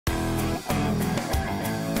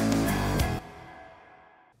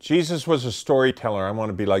Jesus was a storyteller. I want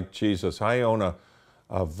to be like Jesus. I own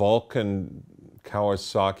a Vulcan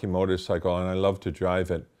Kawasaki motorcycle, and I love to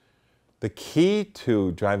drive it. The key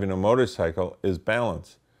to driving a motorcycle is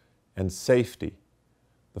balance and safety.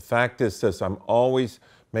 The fact is this: I'm always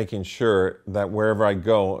making sure that wherever I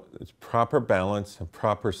go, it's proper balance and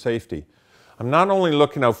proper safety. I'm not only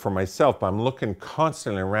looking out for myself, but I'm looking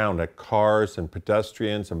constantly around at cars and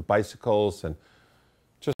pedestrians and bicycles, and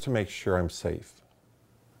just to make sure I'm safe.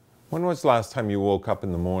 When was the last time you woke up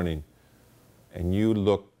in the morning and you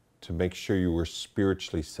looked to make sure you were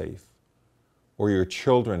spiritually safe, or your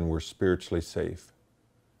children were spiritually safe?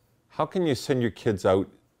 How can you send your kids out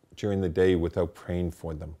during the day without praying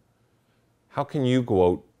for them? How can you go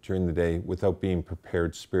out during the day without being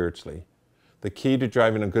prepared spiritually? The key to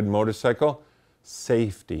driving a good motorcycle: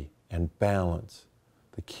 safety and balance.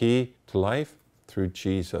 The key to life: through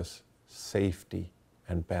Jesus, safety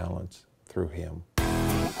and balance through Him.